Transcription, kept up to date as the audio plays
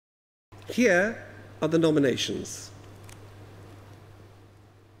Here are the nominations.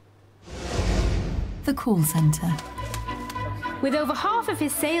 The call centre. With over half of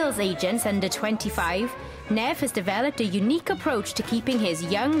his sales agents under 25, Nev has developed a unique approach to keeping his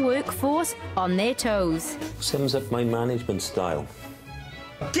young workforce on their toes. Sums up my management style.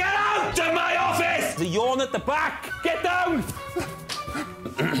 Get out of my office! The yawn at the back! Get down!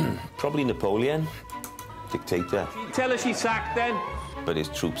 Probably Napoleon. Dictator. Tell her she's sacked then. But his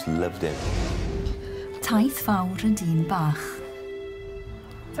troops loved him. Taith fawr yn dyn bach.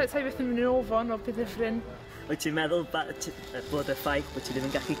 Ta'i beth yn mynd i'n ofon o beth ffrin. Wyt ti'n meddwl bod y ffaith bod ti ddim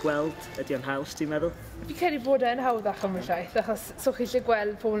yn gallu gweld ydy o'n haws, ti'n meddwl? Fi credu bod e'n hawddach am y llaeth, achos so chi eisiau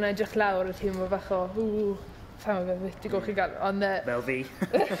gweld pobl yn edrych lawr y tîm o fach o, fan o beth, di gwch chi gael, ond... Fel fi.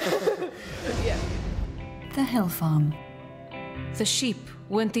 Yeah. The Hill Farm. The sheep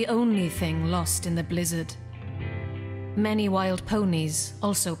weren't the only thing lost in the blizzard. Many wild ponies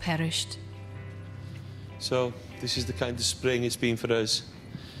also perished. So, this is the kind of spring it's been for us.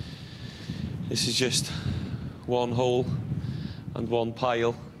 This is just one hole and one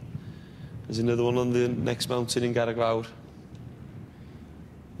pile. There's another one on the next mountain in Garagwawr.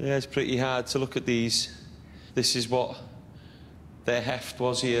 Yeah, it's pretty hard to look at these. This is what their heft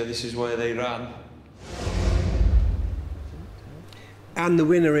was here. This is where they ran. And the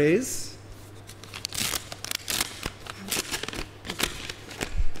winner is...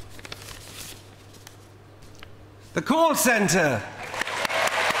 The call centre!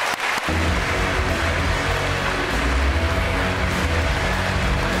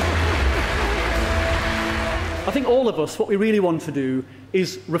 I think all of us, what we really want to do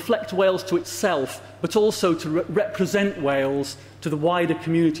is reflect Wales to itself, but also to represent Wales to the wider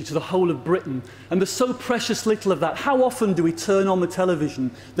community, to the whole of Britain. And there's so precious little of that. How often do we turn on the television,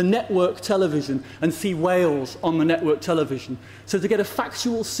 the network television, and see Wales on the network television? So to get a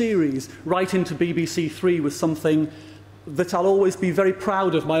factual series right into BBC Three was something that I'll always be very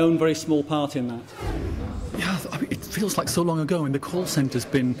proud of my own very small part in that. Yeah, I mean, it feels like so long ago, and the call centre's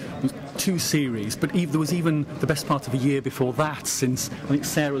been 2 series, but there was even the best part of a year before that, since I think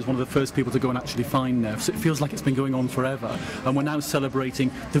Sarah was one of the first people to go and actually find Nev, so it feels like it's been going on forever, and we're now celebrating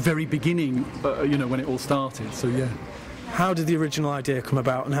the very beginning, you know, when it all started, so yeah. How did the original idea come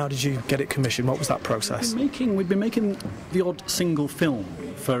about, and how did you get it commissioned? What was that process? We'd been making the odd single film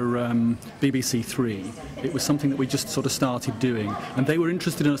for BBC Three. It was something that we just sort of started doing, and they were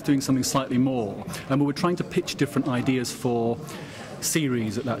interested in us doing something slightly more, and we were trying to pitch different ideas for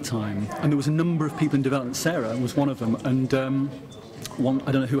series at that time, and there was a number of people in development. Sarah was one of them, and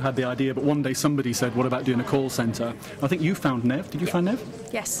I don't know who had the idea, but one day somebody said, what about doing a call centre? I think you found Nev. Did you find Nev?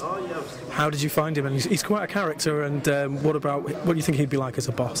 Yes. How did you find him? And he's quite a character, and what do you think he'd be like as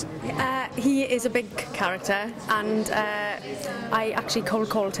a boss? He is a big character, and I actually cold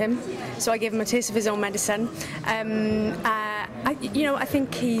called him, so I gave him a taste of his own medicine. I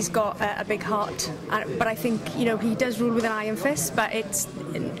think he's got a big heart, but I think, you know, he does rule with an iron fist, but it's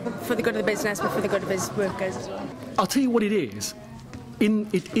for the good of the business, but for the good of his workers as well. I'll tell you what it is.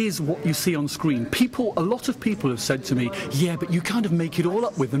 It is what you see on screen. A lot of people have said to me, yeah, but you kind of make it all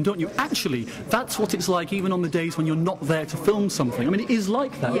up with them, don't you? Actually, that's what it's like even on the days when you're not there to film something. I mean, it is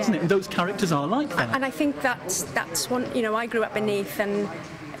like that, isn't it? And those characters are like that. And I think that's one, you know, I grew up in Neath, and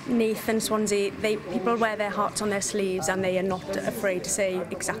Swansea, people wear their hearts on their sleeves, and they are not afraid to say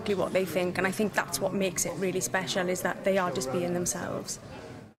exactly what they think, and I think that's what makes it really special, is that they are just being themselves.